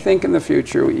 I think in the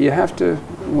future you have to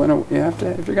if you're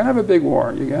going to have a big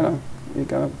war, you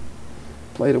gotta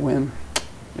play to win.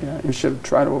 Yeah, you should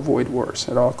try to avoid wars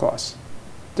at all costs,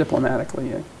 diplomatically.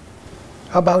 Yeah.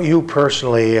 How about you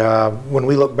personally? When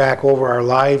we look back over our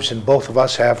lives, and both of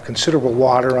us have considerable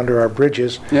water under our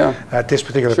bridges at this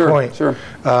particular point. Sure.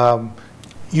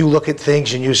 You look at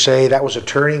things and you say, that was a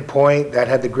turning point, that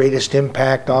had the greatest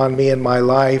impact on me in my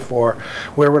life, or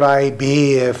where would I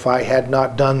be if I had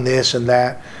not done this and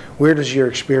that? Where does your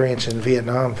experience in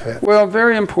Vietnam fit? Well,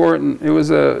 very important. It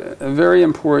was a very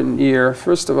important year.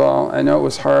 First of all, I know it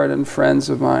was hard on friends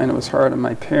of mine. It was hard on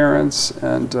my parents,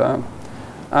 and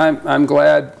I'm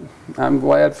glad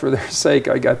for their sake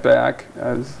I got back.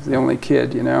 I was the only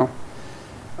kid,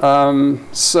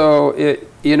 So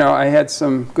I had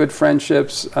some good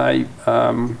friendships. I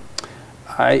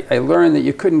learned that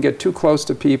you couldn't get too close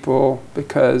to people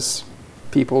because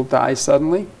people die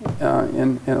suddenly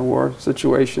in a war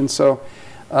situation. So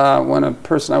when a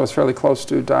person I was fairly close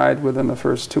to died within the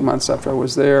first 2 months after I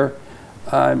was there,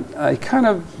 I kind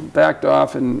of backed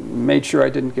off and made sure I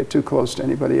didn't get too close to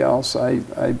anybody else. I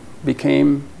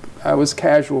was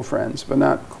casual friends, but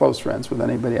not close friends with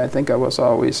anybody. I think I was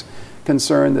always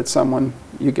concerned that someone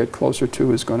you get closer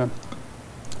to is going to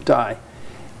die.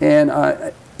 And,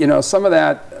 some of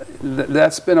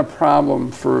that's been a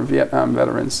problem for Vietnam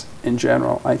veterans in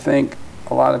general. I think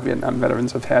a lot of Vietnam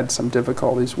veterans have had some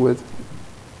difficulties with,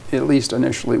 at least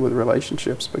initially, with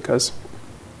relationships, because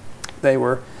they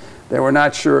were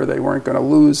not sure they weren't going to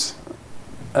lose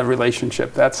a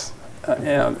relationship. That's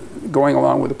going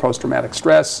along with the post-traumatic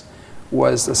stress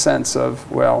was the sense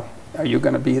of, well, are you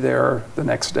going to be there the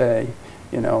next day,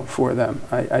 for them?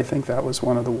 I think that was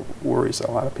one of the worries that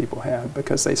a lot of people had,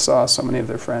 because they saw so many of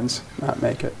their friends not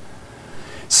make it.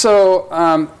 So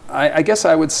I guess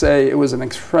I would say it was an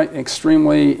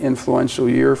extremely influential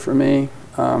year for me.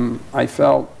 I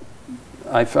felt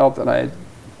that I had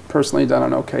personally done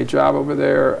an okay job over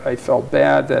there. I felt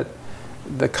bad that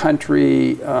the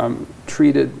country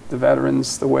treated the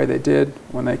veterans the way they did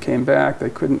when they came back. They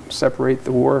couldn't separate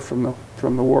the war from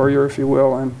the warrior, if you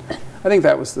will, and I think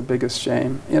that was the biggest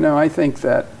shame. I think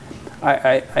that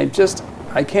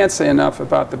I can't say enough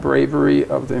about the bravery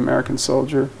of the American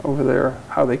soldier over there,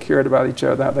 how they cared about each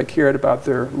other, how they cared about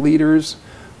their leaders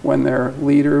when their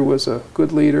leader was a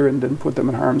good leader and didn't put them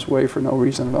in harm's way for no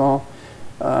reason at all.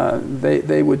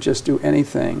 They would just do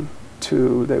anything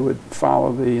they would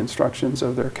follow the instructions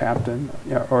of their captain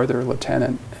or their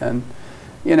lieutenant. And,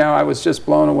 I was just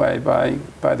blown away by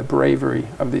the bravery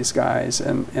of these guys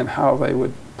and how they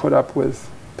would put up with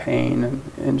pain and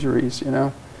injuries,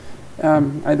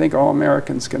 I think all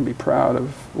Americans can be proud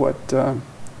of what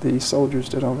the soldiers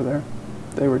did over there.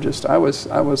 They were just, I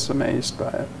was amazed by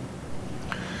it.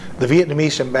 The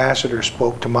Vietnamese ambassador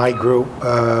spoke to my group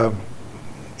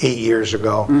 8 years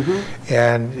ago,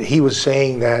 and he was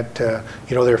saying that there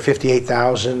are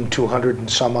 58,200 and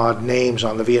some odd names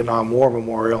on the Vietnam War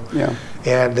Memorial,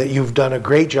 and that you've done a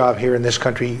great job here in this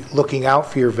country looking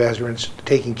out for your veterans,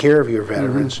 taking care of your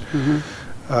veterans.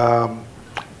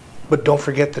 But don't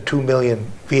forget the 2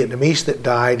 million Vietnamese that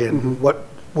died, and what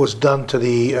was done to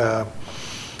the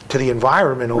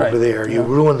environment over there. You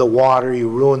ruined the water, you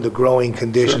ruined the growing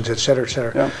conditions, et cetera, et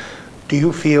cetera. Yeah. Do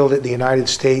you feel that the United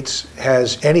States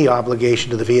has any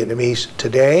obligation to the Vietnamese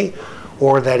today,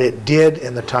 or that it did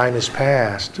and the time has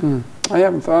passed? I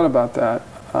haven't thought about that.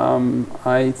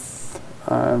 That's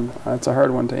a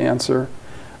hard one to answer.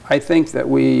 I think that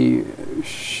we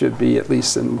should be at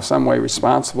least in some way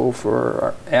responsible for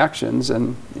our actions,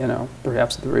 and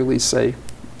perhaps at the very least say,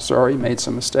 sorry, made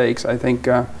some mistakes. I think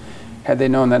had they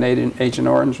known that Agent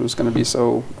Orange was going to be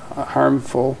so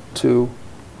harmful to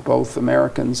both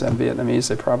Americans and Vietnamese,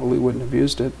 they probably wouldn't have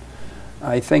used it.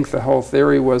 I think the whole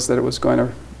theory was that it was going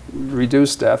to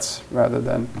reduce deaths rather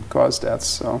than cause deaths.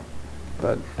 So,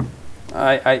 but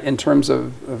in terms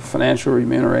of financial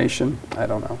remuneration, I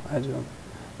don't know. I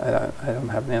don't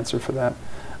have an answer for that.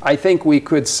 I think we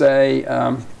could say,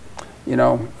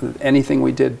 anything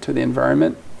we did to the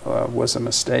environment was a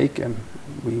mistake, and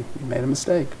we made a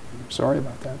mistake. I'm sorry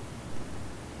about that.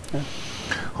 Yeah.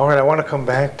 All right, I want to come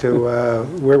back to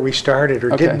where we started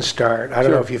or didn't start. I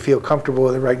don't know if you feel comfortable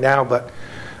with it right now, but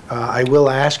I will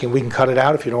ask, and we can cut it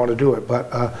out if you don't want to do it. But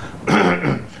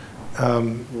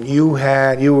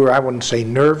you were, I wouldn't say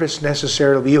nervous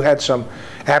necessarily, but you had some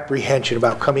apprehension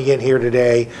about coming in here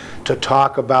today to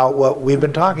talk about what we've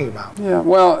been talking about. Yeah,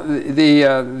 well, the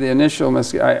initial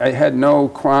I had no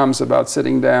qualms about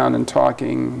sitting down and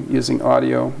talking, using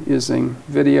audio. Using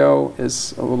video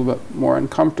is a little bit more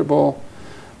uncomfortable,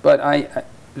 but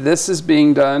this is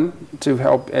being done to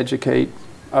help educate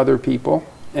other people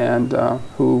and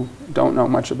who don't know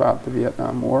much about the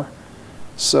Vietnam War.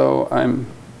 So I'm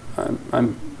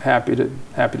happy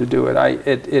to do it.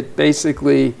 It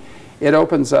basically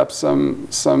opens up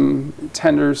some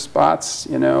tender spots.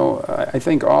 I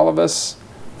think all of us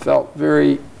felt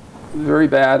very, very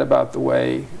bad about the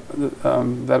way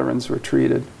veterans were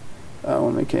treated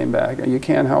when we came back. You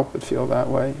can't help but feel that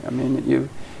way. I mean,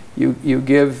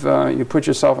 you put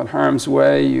yourself in harm's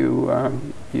way. You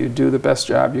do the best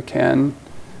job you can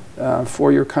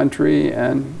for your country,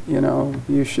 and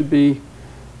you should be.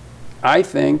 I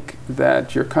think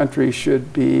that your country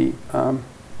should be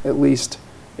at least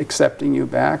accepting you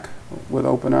back with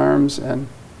open arms and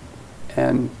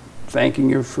thanking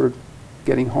you for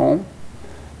getting home.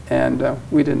 And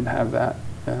we didn't have that.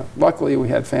 Luckily, we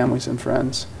had families and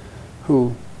friends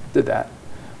who did that.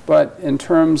 But in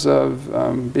terms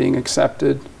of being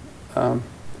accepted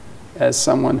as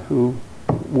someone who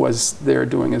was there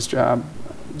doing his job,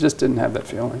 just didn't have that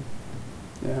feeling.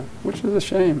 Yeah, which is a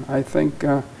shame. I think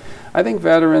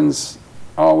veterans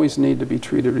always need to be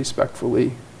treated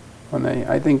respectfully.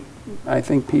 I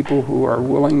think people who are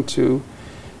willing to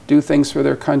do things for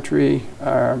their country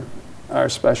are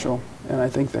special, and I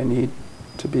think they need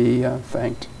to be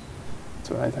thanked. That's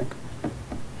what I think.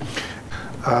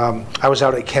 I was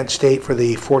out at Kent State for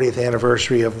the 40th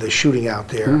anniversary of the shooting out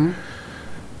there.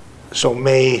 Mm-hmm. So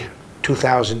May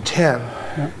 2010,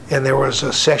 and there was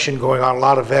a session going on, a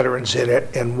lot of veterans in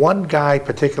it, and one guy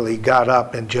particularly got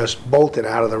up and just bolted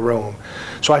out of the room.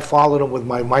 So I followed him with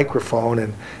my microphone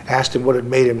and asked him what had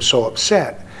made him so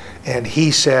upset. And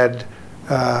he said,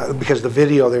 because the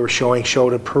video they were showing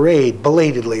showed a parade,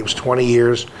 belatedly, it was 20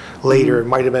 years later, it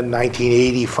might have been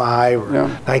 1985 or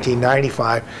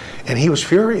 1995, and he was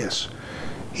furious.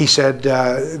 He said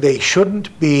they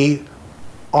shouldn't be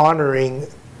honoring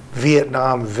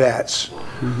Vietnam vets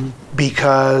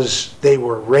because they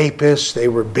were rapists, they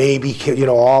were baby kids,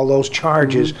 all those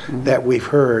charges that we've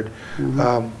heard.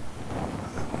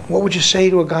 What would you say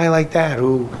to a guy like that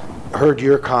who heard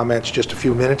your comments just a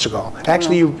few minutes ago?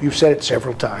 Actually, you've said it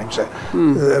several times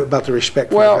about the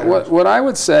respect for veterans. Well, what I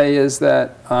would say is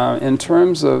that in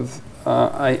terms of,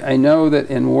 I know that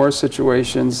in war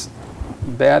situations,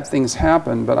 bad things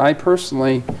happen, but I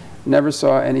personally never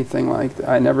saw anything like that.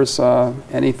 I never saw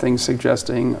anything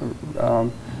suggesting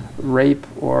rape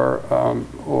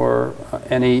or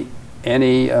any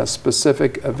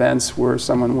specific events where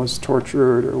someone was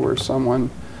tortured or where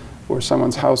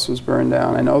someone's house was burned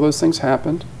down. I know those things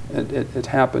happened. It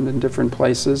happened in different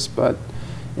places, but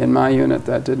in my unit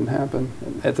that didn't happen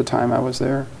at the time I was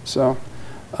there. So,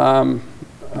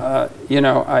 I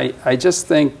just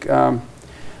think.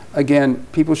 Again,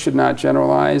 people should not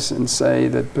generalize and say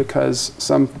that because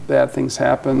some bad things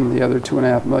happen, the other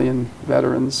 2.5 million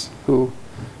veterans who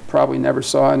probably never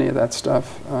saw any of that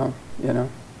stuff,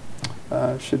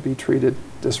 should be treated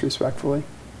disrespectfully.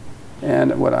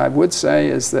 And what I would say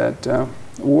is that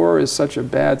war is such a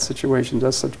bad situation,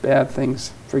 does such bad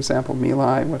things. For example, My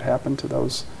Lai, what happened to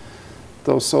those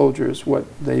soldiers, what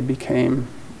they became,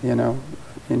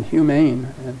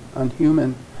 inhumane and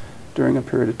unhuman during a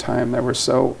period of time. They were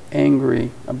so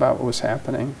angry about what was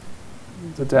happening,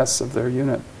 the deaths of their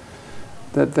unit,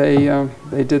 that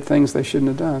they did things they shouldn't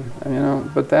have done.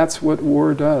 But that's what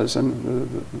war does,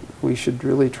 and we should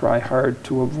really try hard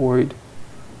to avoid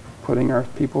putting our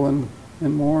people in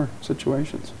in war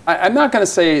situations. I'm not going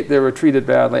to say they were treated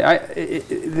badly.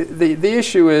 The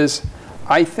issue is,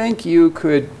 I think you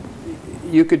could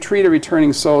treat a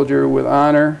returning soldier with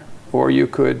honor, or you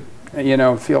could,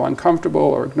 feel uncomfortable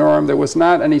or ignore him. There was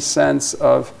not any sense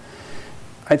of,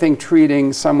 I think,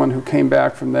 treating someone who came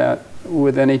back from that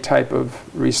with any type of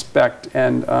respect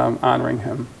and honoring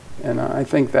him. And I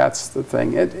think that's the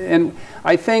thing. And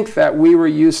I think that we were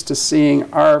used to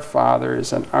seeing our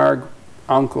fathers and our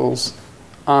uncles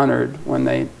honored when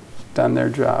they done their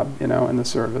job, in the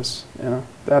service.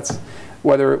 That's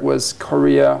whether it was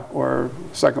Korea or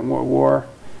Second World War.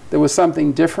 There was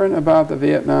something different about the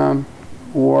Vietnam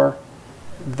War,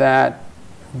 that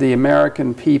the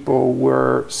American people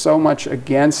were so much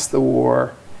against the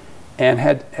war and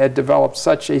had developed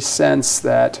such a sense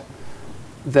that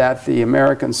the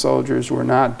American soldiers were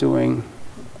not doing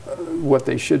what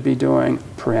they should be doing,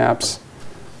 perhaps,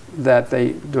 that they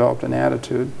developed an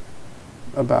attitude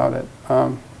about it.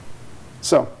 Anyway.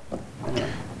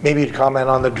 Maybe you'd comment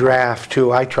on the draft,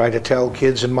 too. I try to tell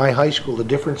kids in my high school the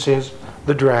difference is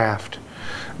the draft.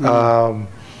 Mm-hmm.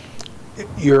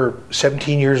 You're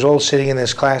 17 years old, sitting in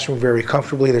this classroom very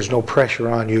comfortably. There's no pressure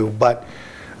on you, but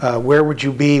where would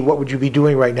you be, what would you be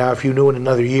doing right now if you knew in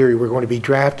another year you were going to be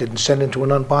drafted and sent into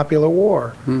an unpopular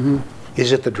war? Mm-hmm.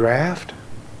 Is it the draft?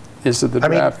 Is it the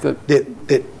draft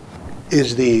that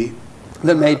is the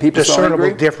that made people discernible so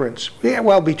angry? Difference? Yeah,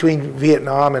 well, between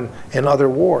Vietnam and other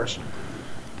wars.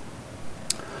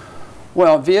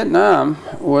 Well, Vietnam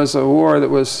was a war that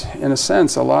was, in a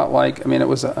sense, a lot like, it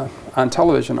was on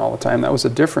television all the time. That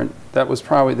was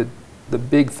probably the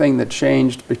big thing that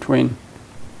changed between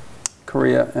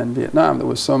Korea and Vietnam. There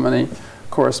was so many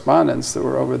correspondents that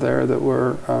were over there that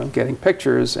were getting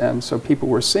pictures, and so people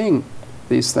were seeing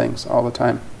these things all the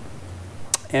time.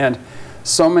 And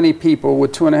so many people,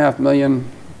 with 2.5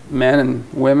 million men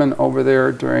and women over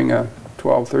there during a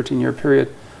 12, 13-year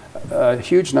period, a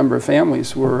huge number of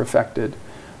families were affected.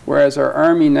 Whereas our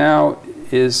Army now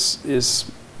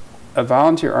is a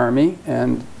volunteer Army,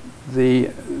 and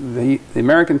the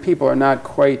American people are not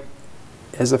quite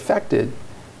as affected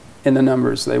in the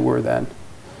numbers they were then.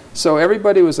 So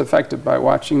everybody was affected by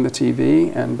watching the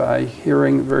TV and by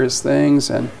hearing various things,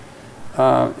 and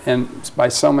by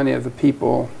so many of the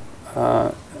people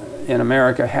in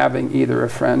America having either a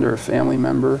friend or a family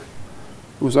member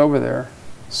who was over there.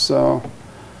 So,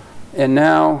 and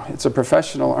now it's a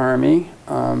professional Army,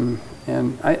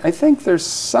 and I think there's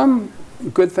some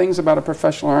good things about a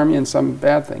professional Army and some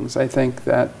bad things. I think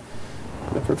that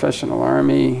the professional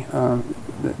Army,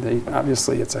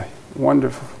 obviously it's a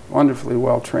wonderfully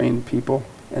well-trained people,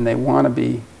 and they want to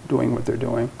be doing what they're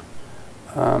doing.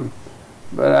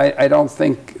 But I don't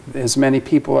think as many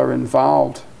people are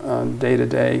involved day to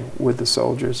day with the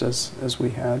soldiers as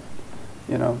we had,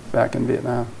 back in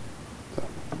Vietnam. So,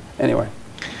 anyway.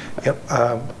 Yep.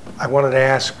 I wanted to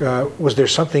ask, was there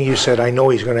something you said, I know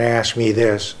he's going to ask me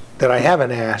this, that I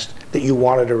haven't asked, that you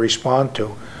wanted to respond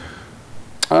to?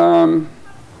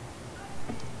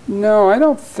 No, I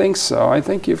don't think so. I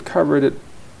think you've covered it,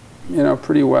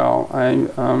 pretty well. I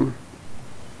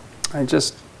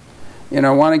just,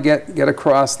 want to get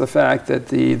across the fact that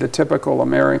the typical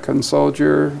American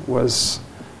soldier was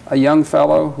a young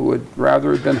fellow who would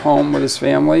rather have been home with his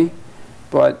family,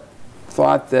 but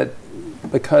thought that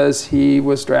because he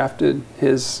was drafted,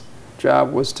 his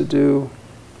job was to do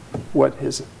what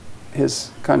his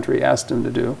country asked him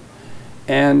to do,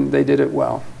 and they did it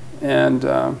well. And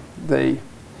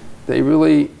they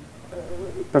really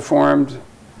performed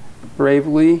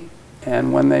bravely,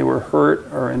 and when they were hurt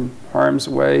or in harm's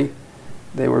way,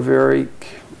 they were very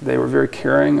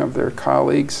caring of their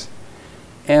colleagues,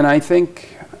 and I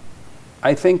think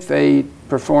they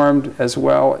performed as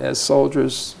well as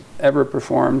soldiers ever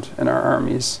performed in our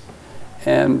armies,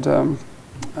 and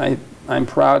I'm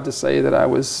proud to say that I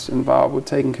was involved with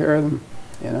taking care of them.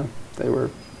 They were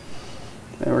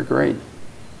great,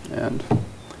 and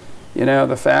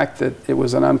the fact that it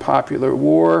was an unpopular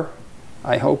war,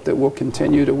 I hope that we'll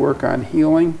continue to work on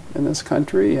healing in this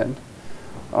country, and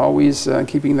always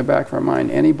keeping in the back of our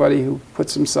mind anybody who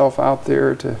puts himself out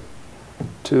there to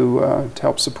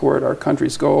help support our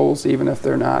country's goals, even if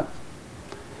they're not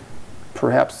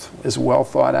perhaps as well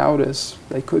thought out as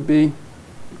they could be.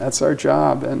 That's our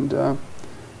job, and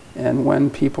when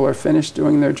people are finished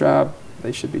doing their job,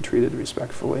 they should be treated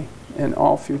respectfully. In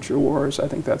all future wars, I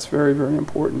think that's very, very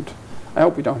important. I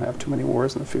hope we don't have too many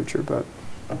wars in the future, but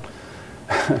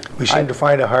we seem to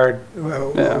find a hard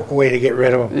way to get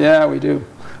rid of them. Yeah, we do.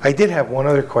 I did have one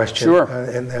other question, sure.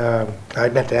 And I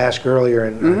meant to ask earlier,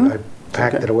 and I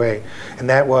packed it away, and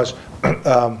that was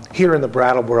here in the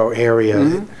Brattleboro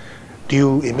area. Do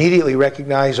you immediately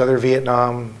recognize other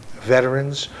Vietnam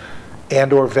veterans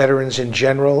and or veterans in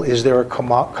general? Is there a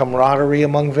camaraderie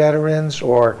among veterans,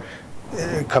 or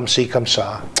come see, come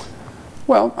saw?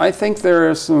 Well, I think there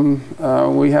are some,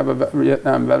 we have a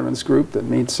Vietnam veterans group that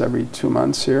meets every 2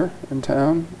 months here in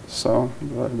town. So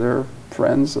they're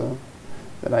friends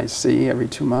that I see every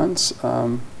 2 months.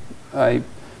 I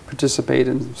participate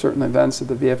in certain events at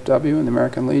the VFW and the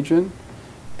American Legion.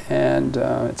 And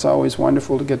it's always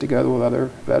wonderful to get together with other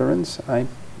veterans.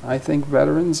 I think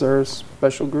veterans are a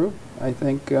special group. I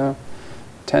think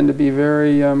tend to be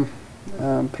very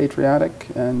patriotic,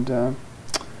 and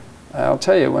I'll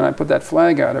tell you, when I put that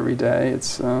flag out every day,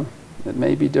 it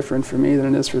may be different for me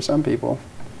than it is for some people.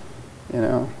 You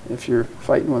know, if you're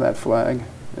fighting with that flag,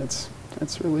 it's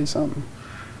really something.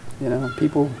 You know,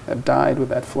 people have died with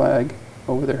that flag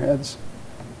over their heads.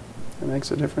 It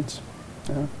makes a difference.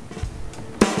 You know?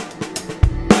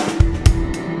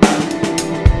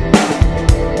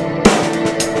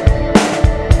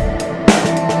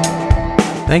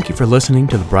 Thank you for listening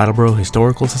to the Brattleboro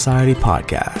Historical Society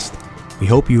podcast. We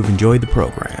hope you have enjoyed the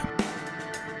program.